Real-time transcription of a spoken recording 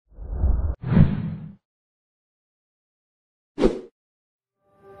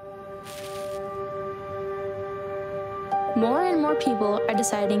More and more people are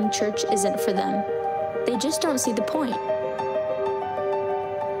deciding church isn't for them. They just don't see the point.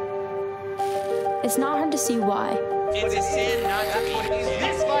 It's not hard to see why. It's a sin not to be here.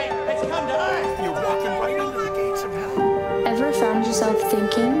 This light has come to us. You're walking right into the gates of hell. Ever found yourself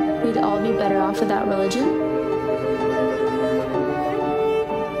thinking we'd all be better off without religion?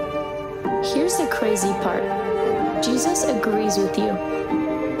 Here's the crazy part. Jesus agrees with you.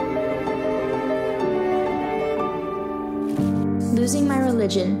 Losing my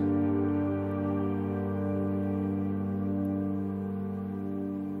religion.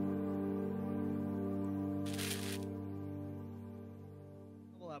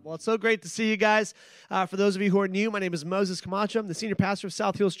 Well, it's so great to see you guys. For those of you who are new, my name is Moses Camacho. I'm the senior pastor of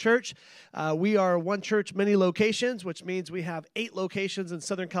South Hills Church. We are one church, many locations, which means we have 8 locations in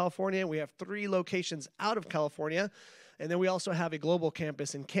Southern California. We have 3 locations out of California. And then we also have a global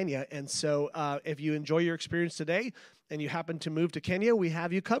campus in Kenya. And so if you enjoy your experience today and you happen to move to Kenya, we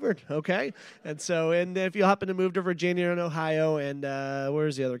have you covered, okay? And if you happen to move to Virginia and Ohio and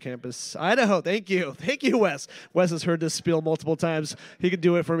where's the other campus? Idaho, thank you. Thank you, Wes. Wes has heard this spiel multiple times. He could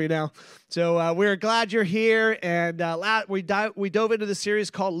do it for me now. So we're glad you're here. And we dove into the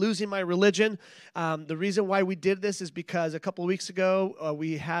series called Losing My Religion. The reason why we did this is because a couple of weeks ago,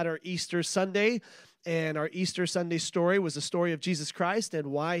 we had our Easter Sunday. And our Easter Sunday story was the story of Jesus Christ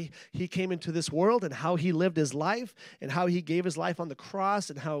and why he came into this world and how he lived his life and how he gave his life on the cross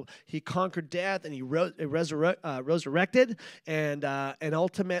and how he conquered death and he resurrected and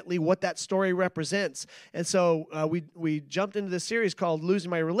ultimately what that story represents. And so we jumped into this series called Losing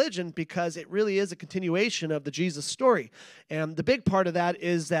My Religion because it really is a continuation of the Jesus story. And the big part of that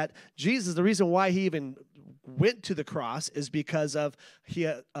is that Jesus, the reason why he even went to the cross is because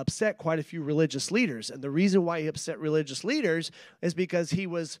he upset quite a few religious leaders. And the reason why he upset religious leaders is because he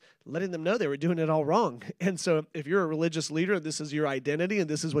was letting them know they were doing it all wrong. And so if you're a religious leader and this is your identity and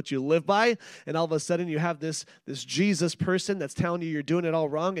this is what you live by, and all of a sudden you have this Jesus person that's telling you you're doing it all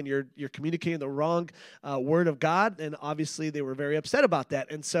wrong and you're communicating the wrong word of God, and obviously they were very upset about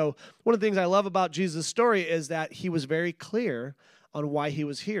that. And so one of the things I love about Jesus' story is that he was very clear on why he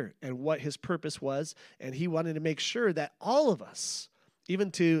was here and what his purpose was. And he wanted to make sure that all of us,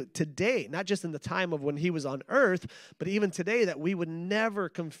 even to today, not just in the time of when he was on earth, but even today, that we would never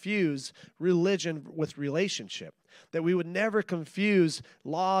confuse religion with relationship, that we would never confuse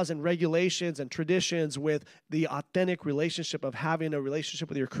laws and regulations and traditions with the authentic relationship of having a relationship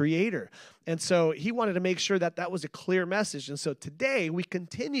with your Creator. And so he wanted to make sure that that was a clear message. And so today we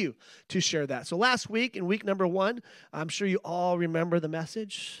continue to share that. So last week, in week number 1, I'm sure you all remember the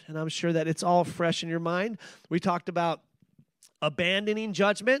message, and I'm sure that it's all fresh in your mind. We talked about abandoning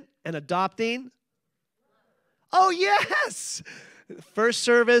judgment and adopting. Oh, yes! First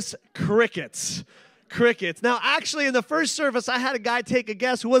service, crickets. Crickets. Now, actually, in the first service, I had a guy take a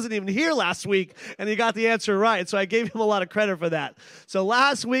guess who wasn't even here last week, and he got the answer right. So I gave him a lot of credit for that. So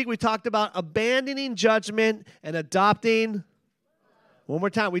last week, we talked about abandoning judgment and adopting. One more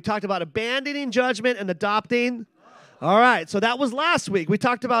time. We talked about abandoning judgment and adopting. All right, so that was last week. We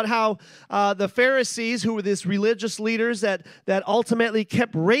talked about how the Pharisees, who were these religious leaders that ultimately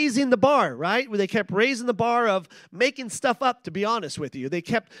kept raising the bar, right? They kept raising the bar of making stuff up, to be honest with you. They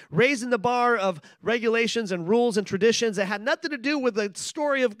kept raising the bar of regulations and rules and traditions that had nothing to do with the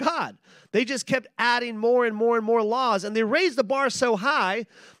story of God. They just kept adding more and more and more laws, and they raised the bar so high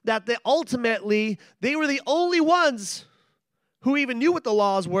that they were the only ones who even knew what the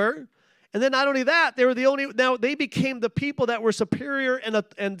laws were. And then not only that, now they became the people that were superior and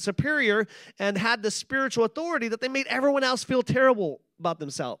had the spiritual authority that they made everyone else feel terrible about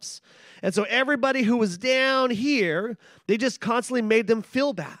themselves. And so everybody who was down here, they just constantly made them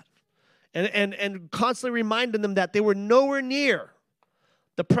feel bad and constantly reminded them that they were nowhere near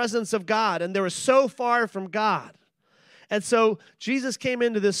the presence of God and they were so far from God. And so Jesus came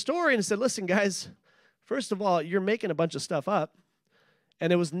into this story and said, listen, guys, first of all, you're making a bunch of stuff up.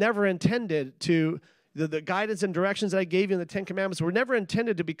 And it was never intended to, the guidance and directions that I gave you in the 10 Commandments were never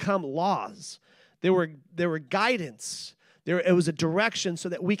intended to become laws. They were guidance. It was a direction so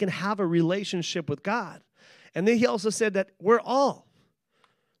that we can have a relationship with God. And then he also said that we're all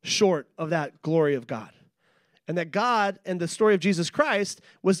short of that glory of God. And that God and the story of Jesus Christ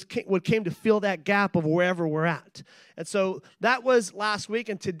came to fill that gap of wherever we're at. And so that was last week,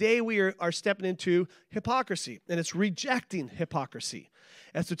 and today we are stepping into hypocrisy, and it's rejecting hypocrisy.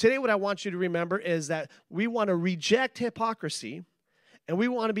 And so today what I want you to remember is that we want to reject hypocrisy, and we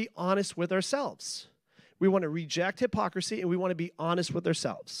want to be honest with ourselves. We want to reject hypocrisy, and we want to be honest with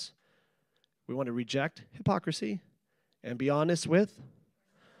ourselves. We want to reject hypocrisy and be honest with.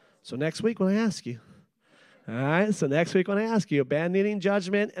 So next week when I ask you, All right, so next week when I ask you, abandoning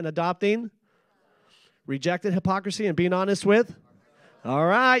judgment and adopting, rejecting hypocrisy and being honest with. All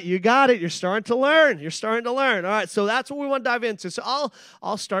right, you got it. You're starting to learn. You're starting to learn. All right, so that's what we want to dive into. So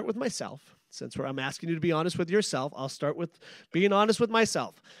I'll start with myself. Since I'm asking you to be honest with yourself, I'll start with being honest with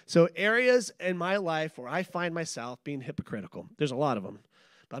myself. So areas in my life where I find myself being hypocritical. There's a lot of them.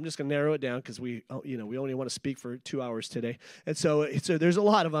 But I'm just going to narrow it down because we only want to speak for 2 hours today. And so there's a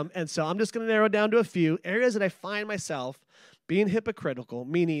lot of them. And so I'm just going to narrow it down to a few areas that I find myself being hypocritical,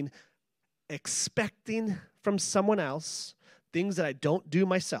 meaning expecting from someone else things that I don't do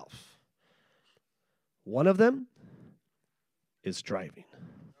myself. One of them is driving.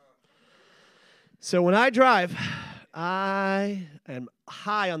 So when I drive, I am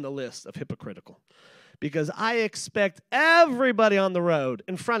high on the list of hypocritical because I expect everybody on the road,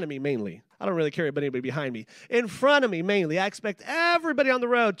 in front of me mainly, I don't really care about anybody behind me, in front of me mainly, I expect everybody on the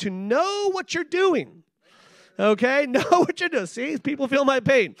road to know what you're doing. Okay? Know what you're doing. See, people feel my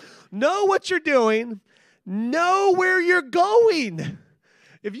pain. Know what you're doing. Know where you're going.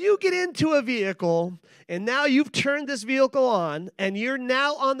 If you get into a vehicle and now you've turned this vehicle on and you're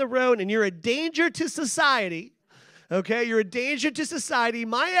now on the road and you're a danger to society, okay, you're a danger to society,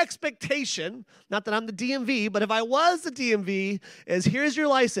 my expectation, not that I'm the DMV, but if I was the DMV, is here's your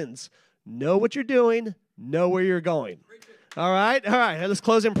license. Know what you're doing. Know where you're going. All right. Let's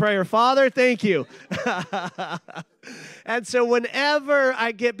close in prayer. Father, thank you. And so whenever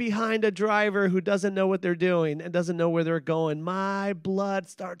I get behind a driver who doesn't know what they're doing and doesn't know where they're going, my blood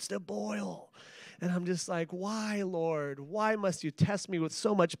starts to boil. And I'm just like, why, Lord? Why must you test me with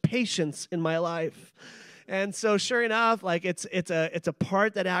so much patience in my life? And so sure enough, like it's a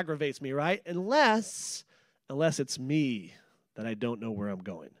part that aggravates me, right? Unless it's me that I don't know where I'm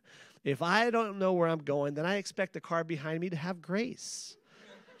going. If I don't know where I'm going, then I expect the car behind me to have grace,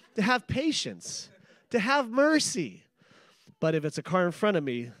 to have patience, to have mercy. But if it's a car in front of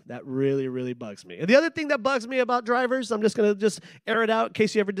me, that really, really bugs me. And the other thing that bugs me about drivers, I'm just going to air it out in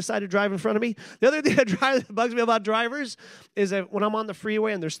case you ever decide to drive in front of me. The other thing that bugs me about drivers is that when I'm on the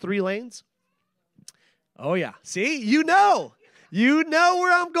freeway and there's 3 lanes, oh yeah, see, you know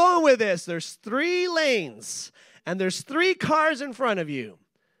where I'm going with this. There's 3 lanes and there's 3 cars in front of you.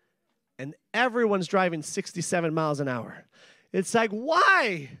 And everyone's driving 67 miles an hour. It's like,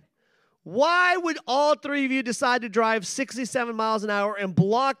 why? Why would all 3 of you decide to drive 67 miles an hour and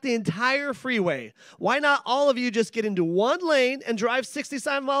block the entire freeway? Why not all of you just get into one lane and drive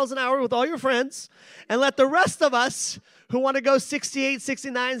 67 miles an hour with all your friends and let the rest of us who want to go 68,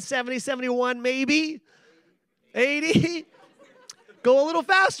 69, 70, 71, maybe 80, go a little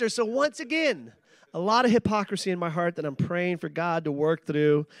faster? So once again, a lot of hypocrisy in my heart that I'm praying for God to work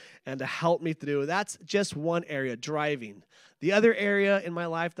through and to help me through. That's just one area, driving. The other area in my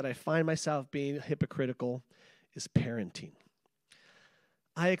life that I find myself being hypocritical is parenting.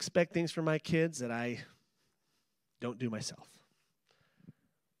 I expect things from my kids that I don't do myself.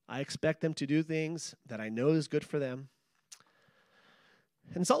 I expect them to do things that I know is good for them.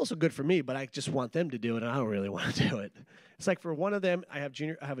 And it's also good for me, but I just want them to do it, and I don't really want to do it. It's like for one of them, I have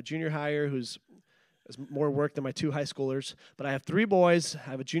a junior hire who's more work than my 2 high schoolers, but I have 3 boys.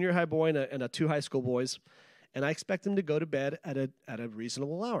 I have a junior high boy and 2 high school boys, and I expect them to go to bed at a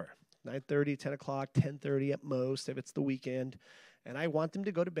reasonable hour, 9:30, 10 o'clock, 10:30 at most if it's the weekend, and I want them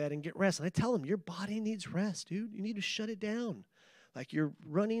to go to bed and get rest. And I tell them, your body needs rest, dude. You need to shut it down. Like you're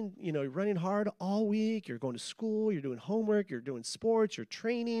running hard all week. You're going to school. You're doing homework. You're doing sports. You're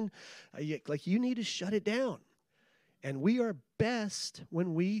training. You need to shut it down. And we are best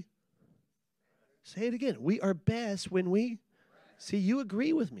when we say it again. We are best when we see. You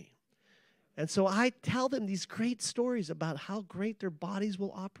agree with me. And so I tell them these great stories about how great their bodies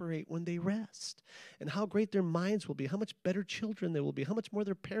will operate when they rest and how great their minds will be, how much better children they will be, how much more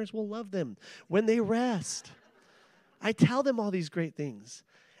their parents will love them when they rest. I tell them all these great things.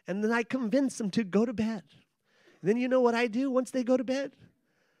 And then I convince them to go to bed. And then you know what I do once they go to bed?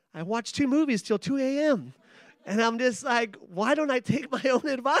 I watch 2 movies till 2 a.m. And I'm just like, why don't I take my own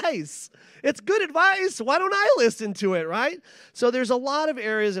advice? It's good advice. Why don't I listen to it, right? So there's a lot of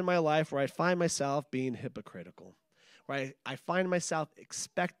areas in my life where I find myself being hypocritical, where I find myself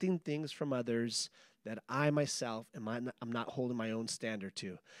expecting things from others that I myself I'm not holding my own standard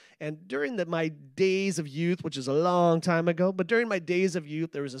to. And during my days of youth, which is a long time ago, but during my days of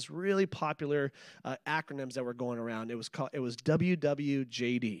youth, there was this really popular acronyms that were going around. It was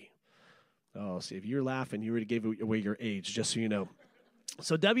WWJD. Oh, see, if you're laughing, you already gave away your age, just so you know.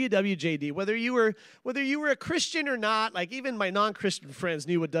 So WWJD, whether you were a Christian or not, like even my non-Christian friends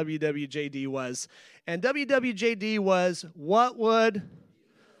knew what WWJD was. And WWJD was, what would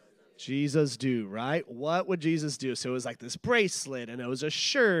Jesus do, right? What would Jesus do? So it was like this bracelet, and it was a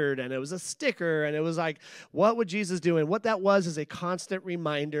shirt, and it was a sticker, and it was like, what would Jesus do? And what that was is a constant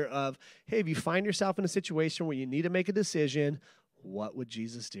reminder of, hey, if you find yourself in a situation where you need to make a decision, what would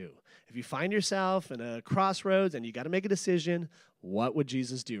Jesus do? If you find yourself in a crossroads and you got to make a decision, what would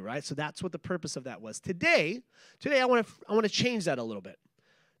Jesus do, right? So that's what the purpose of that was. Today I want to change that a little bit.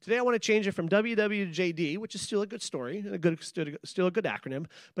 Today I want to change it from WWJD, which is still a good story, still a good acronym.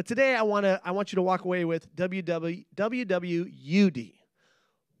 But today I want you to walk away with WWUD.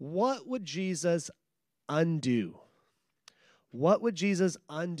 What would Jesus undo? What would Jesus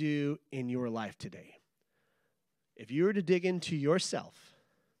undo in your life today? If you were to dig into yourself,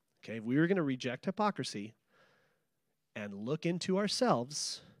 okay, if we were going to reject hypocrisy and look into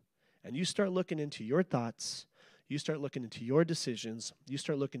ourselves, and you start looking into your thoughts, you start looking into your decisions, you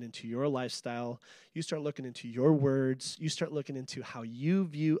start looking into your lifestyle, you start looking into your words, you start looking into how you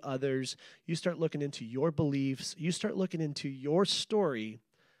view others, you start looking into your beliefs, you start looking into your story,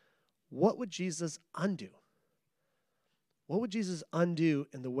 what would Jesus undo? What would Jesus undo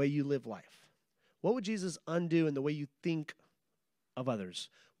in the way you live life? What would Jesus undo in the way you think of others?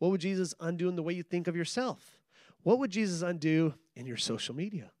 What would Jesus undo in the way you think of yourself? What would Jesus undo in your social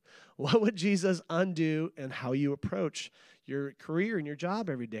media? What would Jesus undo in how you approach your career and your job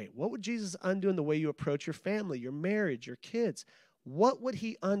every day? What would Jesus undo in the way you approach your family, your marriage, your kids? What would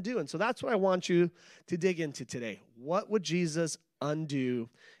he undo? And so that's what I want you to dig into today. What would Jesus undo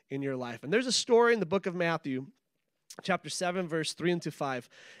in your life? And there's a story in the book of Matthew, chapter 7, verse 3 into 5.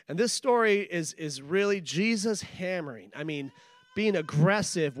 And this story is really Jesus hammering. Being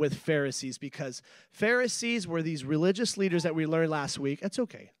aggressive with Pharisees, because Pharisees were these religious leaders that we learned last week. It's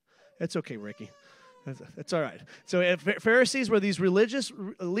okay. It's okay, Ricky. It's all right. So Pharisees were these religious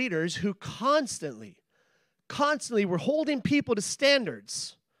leaders who constantly were holding people to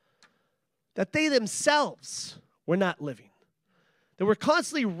standards that they themselves were not living. They were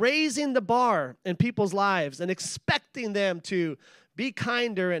constantly raising the bar in people's lives and expecting them to be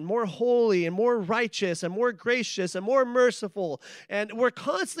kinder and more holy and more righteous and more gracious and more merciful. And we're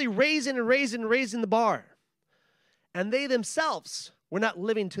constantly raising the bar. And they themselves were not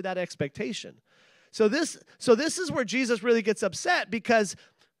living to that expectation. So this is where Jesus really gets upset, because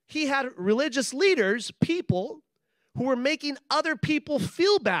he had religious leaders, people who were making other people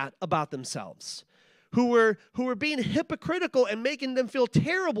feel bad about themselves, who were being hypocritical and making them feel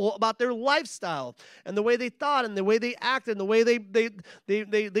terrible about their lifestyle and the way they thought and the way they acted and the way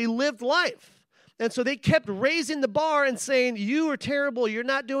they lived life. And so they kept raising the bar and saying, you are terrible, you're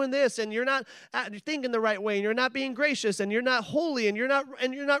not doing this, and you're not thinking the right way, and you're not being gracious, and you're not holy, and you're not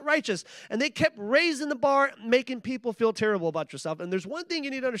righteous. And they kept raising the bar, making people feel terrible about yourself. And there's one thing you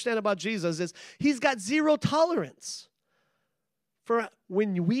need to understand about Jesus is he's got zero tolerance for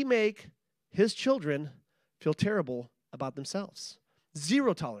when we make his children feel terrible about themselves.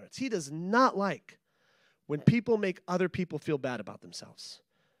 Zero tolerance. He does not like when people make other people feel bad about themselves.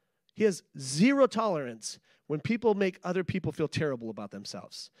 He has zero tolerance when people make other people feel terrible about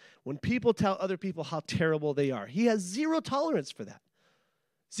themselves. When people tell other people how terrible they are. He has zero tolerance for that.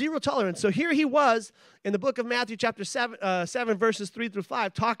 Zero tolerance. So here he was in the book of Matthew chapter 7, verses 3 through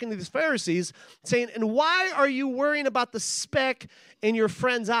 5, talking to these Pharisees, saying, and why are you worrying about the speck in your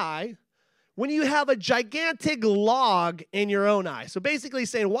friend's eye when you have a gigantic log in your own eye? So basically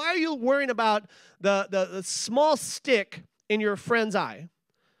saying, why are you worrying about the small stick in your friend's eye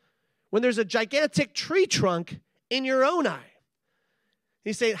when there's a gigantic tree trunk in your own eye?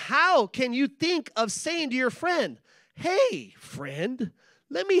 He's saying, how can you think of saying to your friend, hey, friend,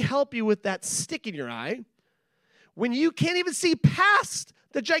 let me help you with that stick in your eye, when you can't even see past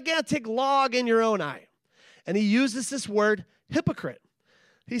the gigantic log in your own eye? And he uses this word, hypocrite.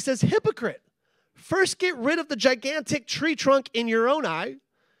 He says, hypocrite, first get rid of the gigantic tree trunk in your own eye,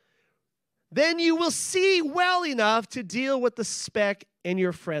 then you will see well enough to deal with the speck in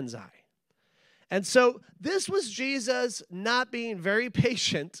your friend's eye. And so this was Jesus not being very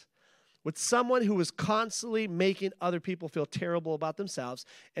patient with someone who was constantly making other people feel terrible about themselves,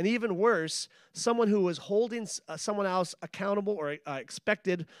 and even worse, someone who was holding someone else accountable or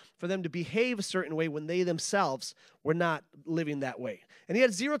expected for them to behave a certain way when they themselves were not living that way. And he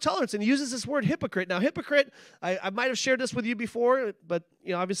had zero tolerance, and he uses this word hypocrite. Now, hypocrite, I might have shared this with you before, but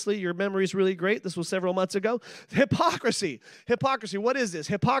obviously your memory is really great. This was several months ago. Hypocrisy. Hypocrisy, what is this?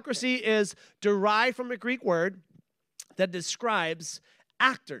 Hypocrisy is derived from a Greek word that describes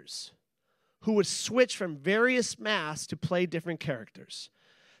actors who would switch from various masks to play different characters.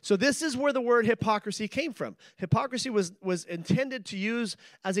 So this is where the word hypocrisy came from. Hypocrisy was intended to use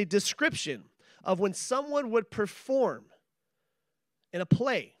as a description of when someone would perform in a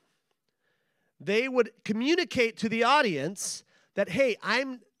play they would communicate to the audience that, hey,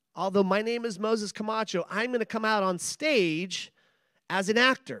 although my name is Moses Camacho, I'm going to come out on stage as an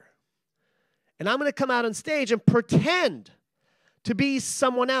actor. And I'm going to come out on stage and pretend to be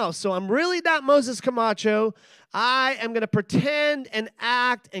someone else. So I'm really not Moses Camacho. I am going to pretend and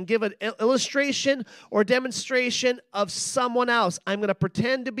act and give an illustration or demonstration of someone else. I'm going to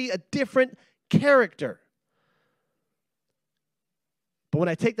pretend to be a different character. But when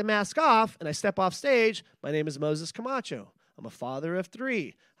I take the mask off and I step off stage, my name is Moses Camacho. I'm a father of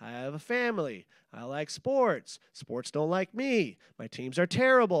 3. I have a family. I like sports. Sports don't like me. My teams are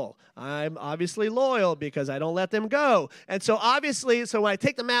terrible. I'm obviously loyal because I don't let them go. And so obviously, when I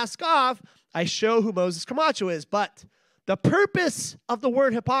take the mask off, I show who Moses Camacho is. But the purpose of the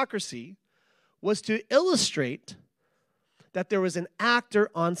word hypocrisy was to illustrate that there was an actor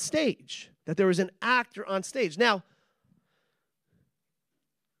on stage. Now,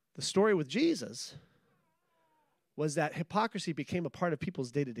 the story with Jesus was that hypocrisy became a part of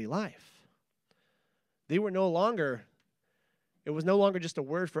people's day-to-day life. It was no longer just a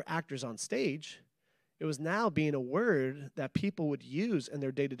word for actors on stage. It was now being a word that people would use in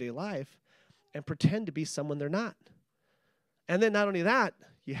their day-to-day life and pretend to be someone they're not. And then not only that,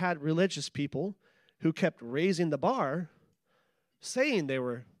 you had religious people who kept raising the bar, saying they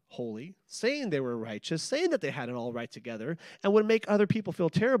were holy, saying they were righteous, saying that they had it all right together, and would make other people feel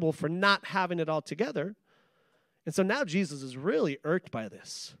terrible for not having it all together. And so now Jesus is really irked by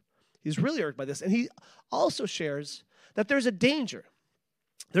this. He's really irked by this. And he also shares that there's a danger.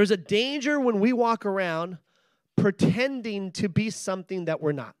 There's a danger when we walk around pretending to be something that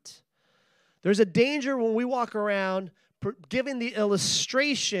we're not. There's a danger when we walk around giving the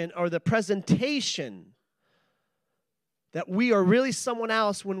illustration or the presentation that we are really someone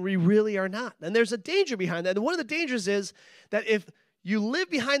else when we really are not. And there's a danger behind that. And one of the dangers is that if you live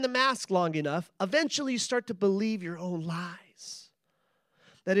behind the mask long enough, eventually you start to believe your own lies.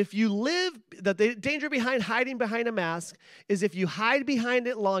 That the danger behind hiding behind a mask is if you hide behind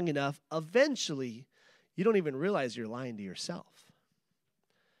it long enough, eventually you don't even realize you're lying to yourself.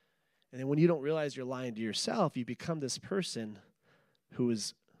 And then when you don't realize you're lying to yourself, you become this person who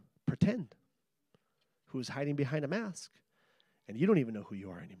is pretend, who is hiding behind a mask. And you don't even know who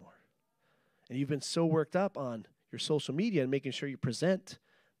you are anymore. And you've been so worked up on your social media and making sure you present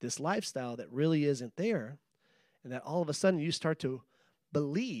this lifestyle that really isn't there, and that all of a sudden you start to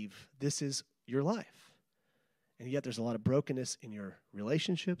believe this is your life. And yet there's a lot of brokenness in your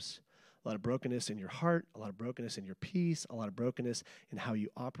relationships, a lot of brokenness in your heart, a lot of brokenness in your peace, a lot of brokenness in how you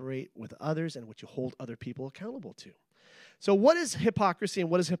operate with others and what you hold other people accountable to. So what is hypocrisy and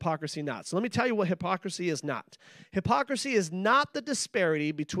what is hypocrisy not? So let me tell you what hypocrisy is not. Hypocrisy is not the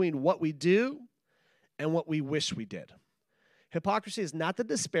disparity between what we do and what we wish we did. Hypocrisy is not the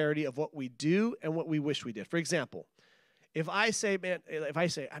disparity of what we do and what we wish we did. For example, if I say,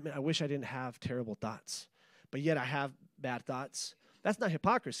 I wish I didn't have terrible thoughts, but yet I have bad thoughts, that's not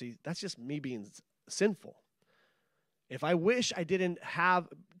hypocrisy. That's just me being sinful. If I wish I didn't have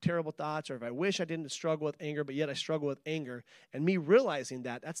terrible thoughts, or if I wish I didn't struggle with anger, but yet I struggle with anger, and me realizing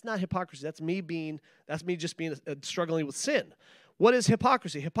that, that's not hypocrisy. That's me just being struggling with sin. What is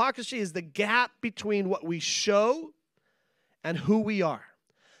hypocrisy? Hypocrisy is the gap between what we show and who we are.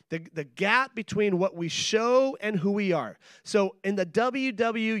 The gap between what we show and who we are. So in the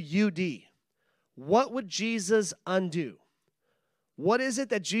WWUD, what would Jesus undo? What is it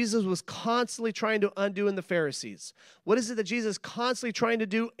that Jesus was constantly trying to undo in the Pharisees? What is it that Jesus is constantly trying to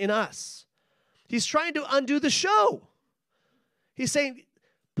do in us? He's trying to undo the show. He's saying,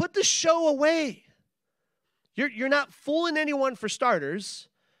 put the show away. You're not fooling anyone for starters.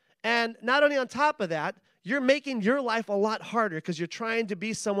 And not only on top of that, you're making your life a lot harder because you're trying to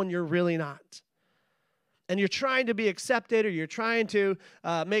be someone you're really not. And you're trying to be accepted, or you're trying to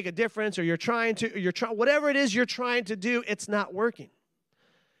make a difference, or whatever it is you're trying to do, it's not working.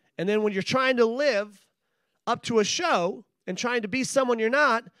 And then when you're trying to live up to a show and trying to be someone you're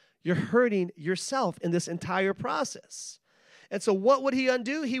not, you're hurting yourself in this entire process. And so what would he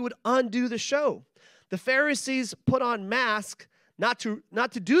undo? He would undo the show. The Pharisees put on masks not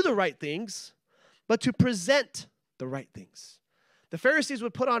to do the right things, but to present the right things. The Pharisees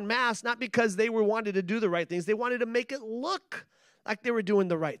would put on masks not because they wanted to do the right things. They wanted to make it look like they were doing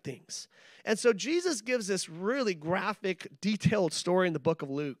the right things. And so Jesus gives this really graphic, detailed story in the book of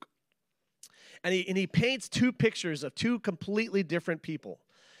Luke. And he paints two pictures of two completely different people.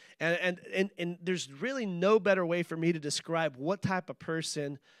 And there's really no better way for me to describe what type of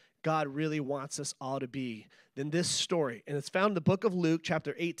person God really wants us all to be than this story. And it's found in the book of Luke,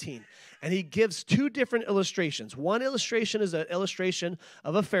 chapter 18. And he gives two different illustrations. One illustration is an illustration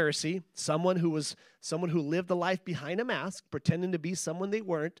of a Pharisee, someone who lived a life behind a mask, pretending to be someone they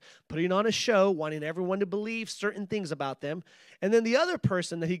weren't, putting on a show, wanting everyone to believe certain things about them. And then the other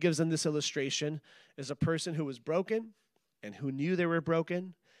person that he gives in this illustration is a person who was broken and who knew they were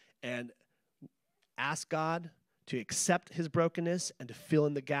broken and asked God to accept his brokenness and to fill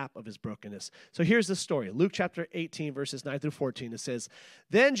in the gap of his brokenness. So here's the story. Luke chapter 18, verses 9 through 14. It says,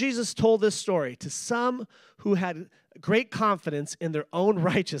 "Then Jesus told this story to some who had great confidence in their own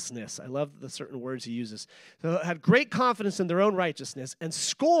righteousness." I love the certain words he uses. So had great confidence in their own righteousness and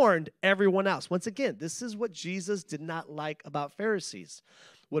scorned everyone else. Once again, this is what Jesus did not like about Pharisees.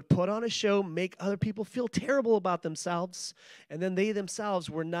 Would put on a show, make other people feel terrible about themselves, and then they themselves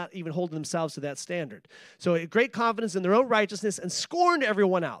were not even holding themselves to that standard. So had great confidence in their own righteousness and scorned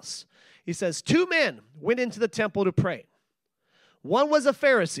everyone else. He says, 2 men went into the temple to pray. One was a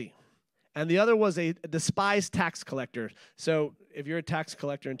Pharisee, and the other was a despised tax collector. So if you're a tax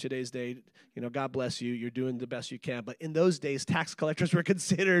collector in today's day, God bless you. You're doing the best you can. But in those days, tax collectors were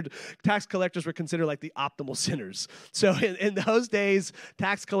considered like the optimal sinners. So in those days,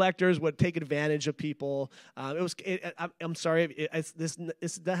 tax collectors would take advantage of people. I'm sorry,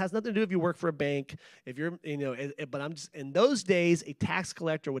 that has nothing to do if you work for a bank. If you're, in those days, a tax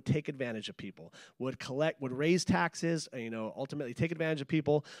collector would take advantage of people, would raise taxes, ultimately take advantage of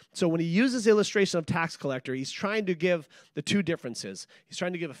people. So when he uses the illustration of tax collector, he's trying to give the two differences. He's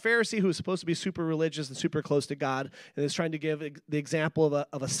trying to give a Pharisee who is supposed to be super religious and super close to God, and he's trying to give the example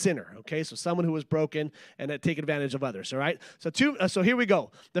of a sinner, okay? So someone who was broken and had taken advantage of others, all right? So here we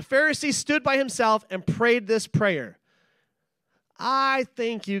go. The Pharisee stood by himself and prayed this prayer. "I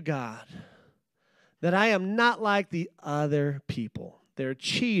thank you, God, that I am not like the other people. They're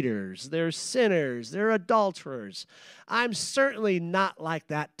cheaters, they're sinners, they're adulterers. I'm certainly not like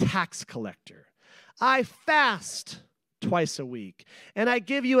that tax collector. I fast twice a week, and I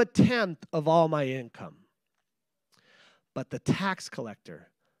give you 1/10 of all my income." But the tax collector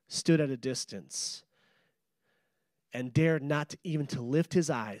stood at a distance and dared not even to lift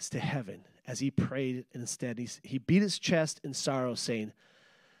his eyes to heaven as he prayed. Instead, he beat his chest in sorrow, saying,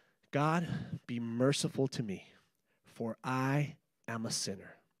 "God, be merciful to me, for I am a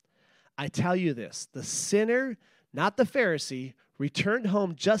sinner." I tell you this, the sinner, not the Pharisee, returned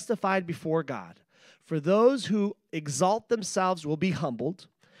home justified before God. For those who exalt themselves will be humbled,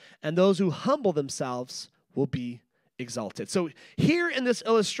 and those who humble themselves will be exalted. So here in this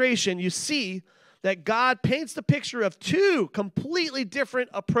illustration, you see that God paints the picture of two completely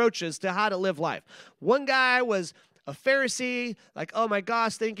different approaches to how to live life. One guy was a Pharisee, like, "Oh my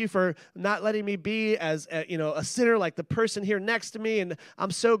gosh, thank you for not letting me be as a sinner like the person here next to me, and I'm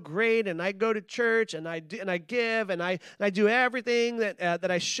so great, and I go to church, and I give, and I do everything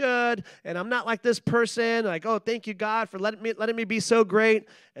that I should, and I'm not like this person. Like, oh, thank you, God, for letting me be so great."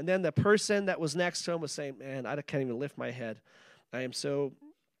 And then the person that was next to him was saying, "Man, I can't even lift my head. I am so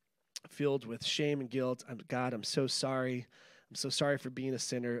filled with shame and guilt. God, I'm so sorry. I'm so sorry for being a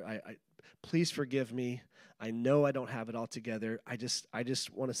sinner. I please forgive me. I know I don't have it all together. I just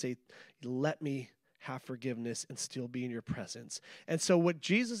want to say, let me have forgiveness and still be in your presence." And so what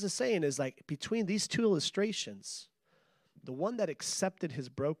Jesus is saying is, like, between these two illustrations, the one that accepted his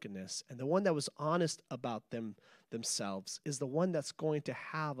brokenness and the one that was honest about themselves is the one that's going to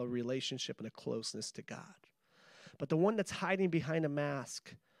have a relationship and a closeness to God. But the one that's hiding behind a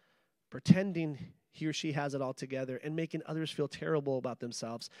mask, pretending he or she has it all together and making others feel terrible about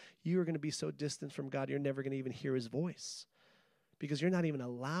themselves, you are going to be so distant from God, you're never going to even hear his voice because you're not even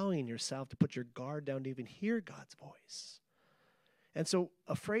allowing yourself to put your guard down to even hear God's voice. And so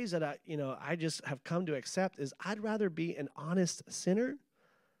a phrase that I just have come to accept is, I'd rather be an honest sinner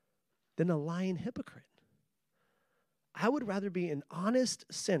than a lying hypocrite. I would rather be an honest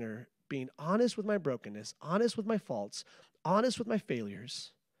sinner, being honest with my brokenness, honest with my faults, honest with my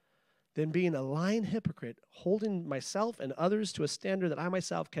failures, than being a lying hypocrite, holding myself and others to a standard that I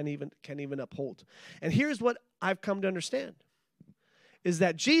myself can't even uphold. And here's what I've come to understand, is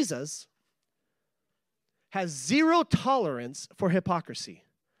that Jesus has zero tolerance for hypocrisy,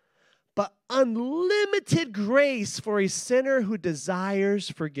 but unlimited grace for a sinner who desires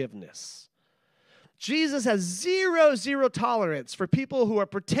forgiveness. Jesus has zero tolerance for people who are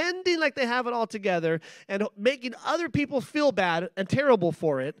pretending like they have it all together and making other people feel bad and terrible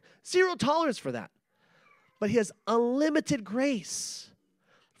for it. Zero tolerance for that. But he has unlimited grace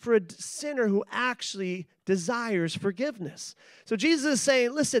for a sinner who actually desires forgiveness. So Jesus is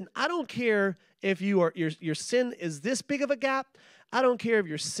saying, listen, I don't care if your sin is this big of a gap. I don't care if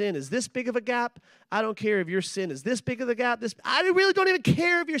your sin is this big of a gap. I don't care if your sin is this big of a gap. I really don't even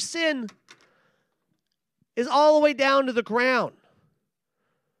care if your sin is all the way down to the ground.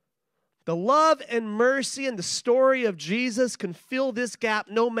 The love and mercy and the story of Jesus can fill this gap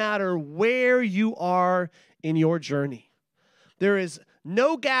no matter where you are in your journey. There is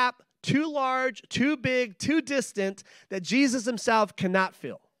no gap too large, too big, too distant that Jesus himself cannot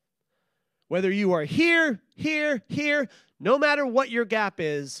fill. Whether you are here, no matter what your gap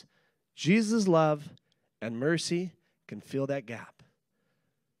is, Jesus' love and mercy can fill that gap.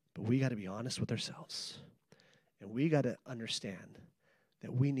 But we got to be honest with ourselves. And we got to understand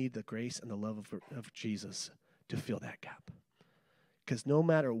that we need the grace and the love of Jesus to fill that gap. Because no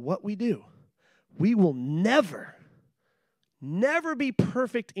matter what we do, we will never be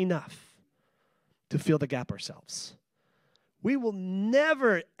perfect enough to fill the gap ourselves. We will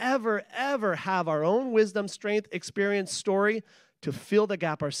never, ever, ever have our own wisdom, strength, experience, story to fill the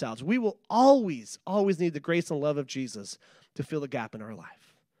gap ourselves. We will always need the grace and love of Jesus to fill the gap in our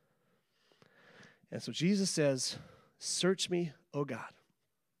life. And so Jesus says, search me, O God,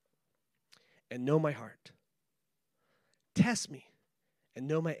 and know my heart. Test me and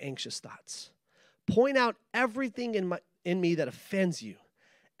know my anxious thoughts. Point out everything in me that offends you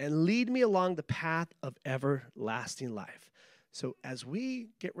and lead me along the path of everlasting life. So as we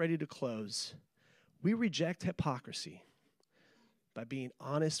get ready to close, we reject hypocrisy by being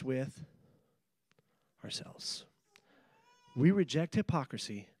honest with ourselves. We reject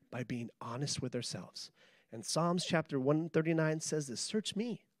hypocrisy by being honest with ourselves. And Psalms chapter 139 says this, search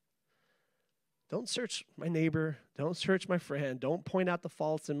me. Don't search my neighbor. Don't search my friend. Don't point out the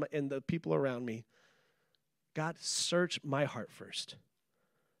faults in the people around me. God, search my heart first.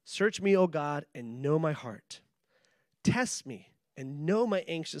 Search me, O God, and know my heart. Test me and know my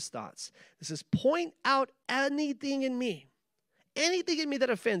anxious thoughts. This is point out anything in me that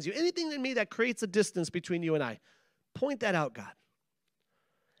offends you, anything in me that creates a distance between you and I. Point that out, God.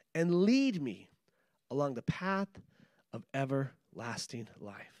 And lead me along the path of everlasting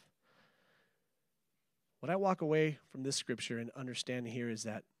life. What I walk away from this scripture and understand here is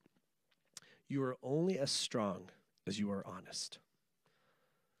that you are only as strong as you are honest.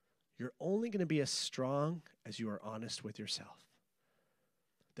 You're only going to be as strong as you are honest with yourself.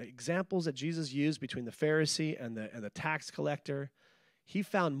 The examples that Jesus used between the Pharisee and the tax collector, he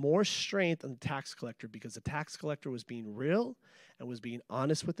found more strength in the tax collector because the tax collector was being real and was being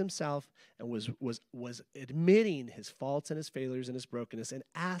honest with himself and was admitting his faults and his failures and his brokenness and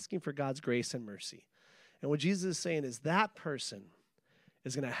asking for God's grace and mercy. And what Jesus is saying is that person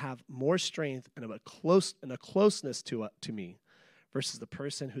is going to have more strength and a closeness to me versus the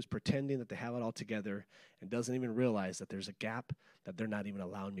person who's pretending that they have it all together and doesn't even realize that there's a gap that they're not even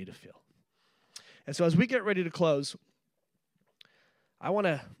allowing me to fill. And so as we get ready to close, I want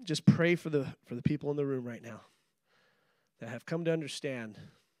to just pray for the people in the room right now that have come to understand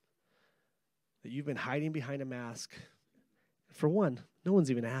that you've been hiding behind a mask. For one, no one's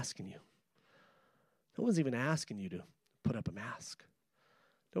even asking you. No one's even asking you to put up a mask.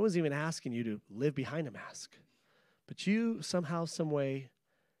 No one's even asking you to live behind a mask. But you somehow, some way,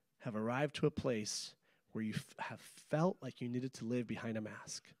 have arrived to a place where you have felt like you needed to live behind a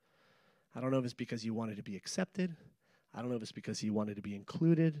mask. I don't know if it's because you wanted to be accepted. I don't know if it's because you wanted to be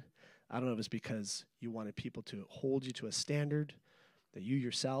included. I don't know if it's because you wanted people to hold you to a standard that you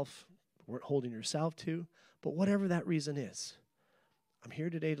yourself weren't holding yourself to. But whatever that reason is, I'm here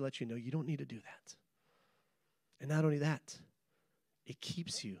today to let you know you don't need to do that. And not only that, it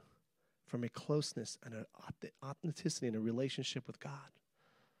keeps you from a closeness and an authenticity and a relationship with God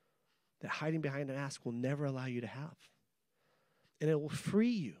that hiding behind a mask will never allow you to have. And it will free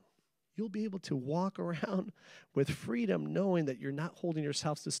you. You'll be able to walk around with freedom knowing that you're not holding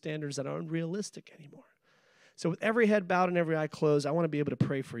yourselves to standards that are unrealistic anymore. So with every head bowed and every eye closed, I want to be able to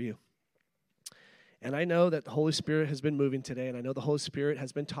pray for you. And I know that the Holy Spirit has been moving today, and I know the Holy Spirit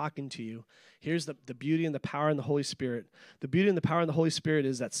has been talking to you. Here's the beauty and the power in the Holy Spirit. The beauty and the power in the Holy Spirit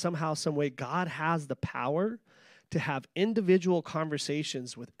is that somehow, some way, God has the power to have individual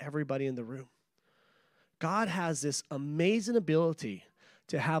conversations with everybody in the room. God has this amazing ability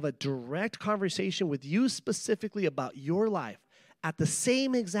to have a direct conversation with you specifically about your life at the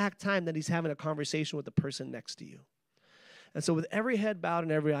same exact time that he's having a conversation with the person next to you. And so with every head bowed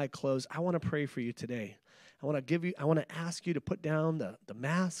and every eye closed, I want to pray for you today. I want to ask you to put down the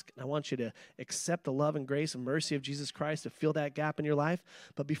mask. And I want you to accept the love and grace and mercy of Jesus Christ to fill that gap in your life.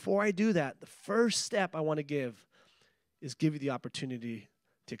 But before I do that, the first step I want to give is give you the opportunity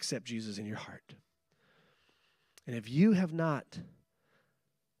to accept Jesus in your heart. And if you have not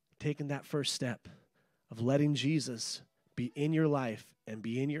taken that first step of letting Jesus be in your life and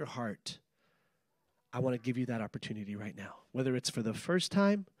be in your heart, I want to give you that opportunity right now. Whether it's for the first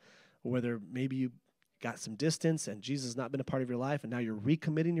time, or whether maybe you got some distance and Jesus has not been a part of your life and now you're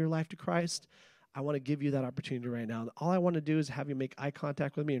recommitting your life to Christ, I want to give you that opportunity right now. All I want to do is have you make eye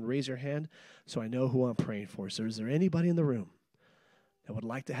contact with me and raise your hand so I know who I'm praying for. So is there anybody in the room that would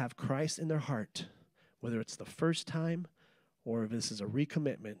like to have Christ in their heart, whether it's the first time or if this is a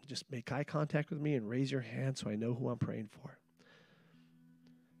recommitment? Just make eye contact with me and raise your hand so I know who I'm praying for.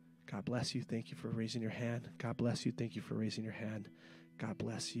 God bless you. Thank you for raising your hand. God bless you. Thank you for raising your hand. God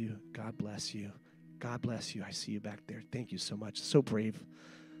bless you. God bless you. God bless you. I see you back there. Thank you so much. So brave.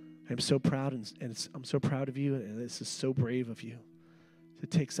 I'm so proud, and I'm so proud of you, and this is so brave of you to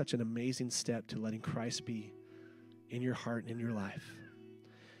take such an amazing step to letting Christ be in your heart and in your life.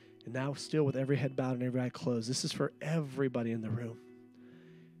 And now, still with every head bowed and every eye closed, this is for everybody in the room.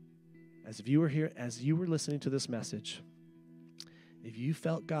 As if you were here, as you were listening to this message, if you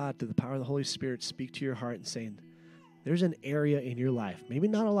felt God, through the power of the Holy Spirit, speak to your heart and saying, there's an area in your life, maybe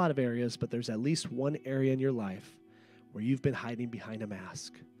not a lot of areas, but there's at least one area in your life where you've been hiding behind a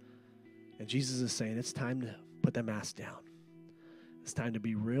mask. And Jesus is saying, it's time to put that mask down. It's time to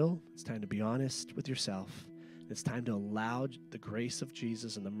be real. It's time to be honest with yourself. It's time to allow the grace of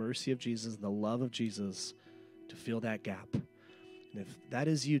Jesus and the mercy of Jesus and the love of Jesus to fill that gap. And if that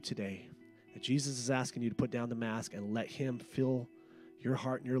is you today, that Jesus is asking you to put down the mask and let him fill your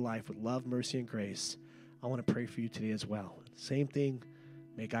heart and your life with love, mercy, and grace, I want to pray for you today as well. Same thing,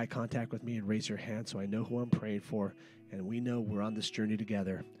 make eye contact with me and raise your hand so I know who I'm praying for, and we know we're on this journey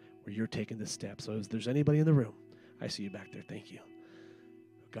together where you're taking this step. So if there's anybody in the room, I see you back there. Thank you.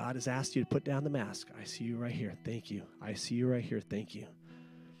 God has asked you to put down the mask. I see you right here. Thank you. I see you right here. Thank you.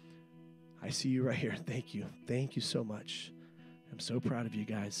 I see you right here. Thank you. Thank you so much. I'm so proud of you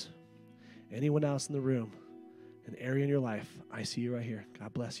guys. Anyone else in the room, an area in your life, I see you right here.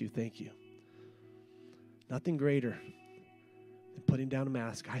 God bless you. Thank you. Nothing greater than putting down a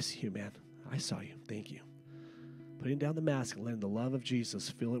mask. I see you, man. I saw you. Thank you. Putting down the mask and letting the love of Jesus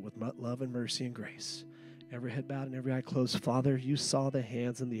fill it with love and mercy and grace. Every head bowed and every eye closed. Father, you saw the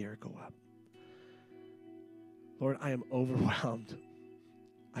hands in the air go up. Lord, I am overwhelmed.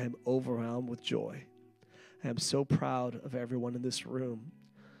 I am overwhelmed with joy. I am so proud of everyone in this room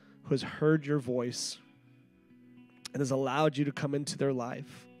who has heard your voice and has allowed you to come into their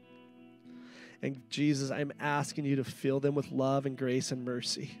life. And Jesus, I'm asking you to fill them with love and grace and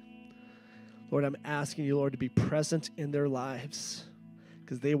mercy. Lord, I'm asking you, Lord, to be present in their lives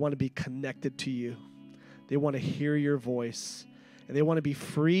because they want to be connected to you. They want to hear your voice, and they want to be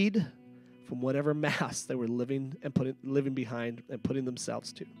freed from whatever mask they were living behind and putting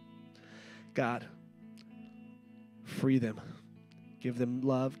themselves to. God, free them. Give them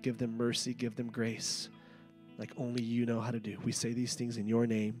love, give them mercy, give them grace like only you know how to do. We say these things in your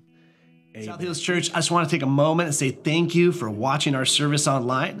name. Amen. South Hills Church, I just want to take a moment and say thank you for watching our service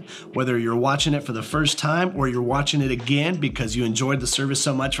online. Whether you're watching it for the first time or you're watching it again because you enjoyed the service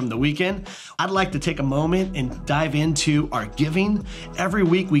so much from the weekend, I'd like to take a moment and dive into our giving. Every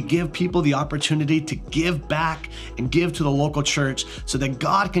week we give people the opportunity to give back and give to the local church so that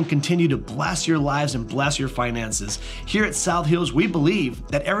God can continue to bless your lives and bless your finances. Here at South Hills, we believe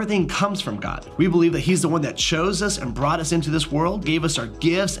that everything comes from God. We believe that He's the one that chose us and brought us into this world, gave us our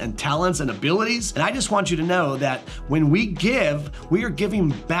gifts and talents and abilities. And I just want you to know that when we give, we are giving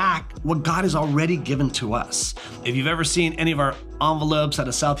back what God has already given to us. If you've ever seen any of our envelopes at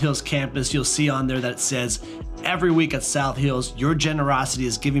a South Hills campus, you'll see on there that it says, every week at South Hills, your generosity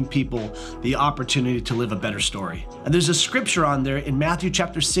is giving people the opportunity to live a better story. And there's a scripture on there in Matthew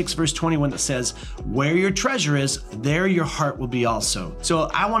chapter 6, verse 21 that says, where your treasure is, there your heart will be also. So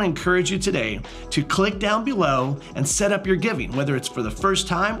I want to encourage you today to click down below and set up your giving, whether it's for the first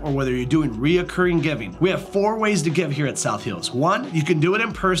time or whether you're doing reoccurring giving. We have 4 ways to give here at South Hills. 1, you can do it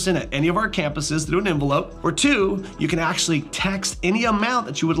in person at any of our campuses through an envelope. Or 2, you can actually text any amount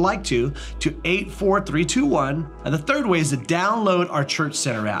that you would like to 84321. And the third way is to download our Church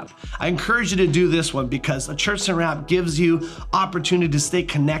Center app. I encourage you to do this one because the Church Center app gives you opportunity to stay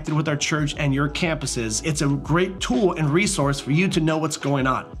connected with our church and your campuses. It's a great tool and resource for you to know what's going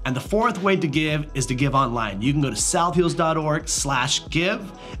on. And the 4th way to give is to give online. You can go to southhills.org/give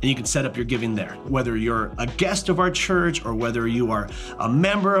and you can set up your giving there. Whether you're a guest of our church or whether you are a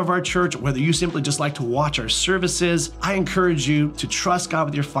member of our church, or whether you simply just like to watch our services, I encourage you to trust God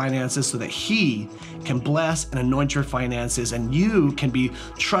with your finances so that He can bless and anoint your finances and you can be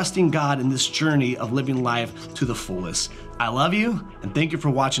trusting God in this journey of living life to the fullest. I love you and thank you for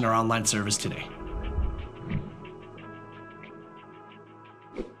watching our online service today.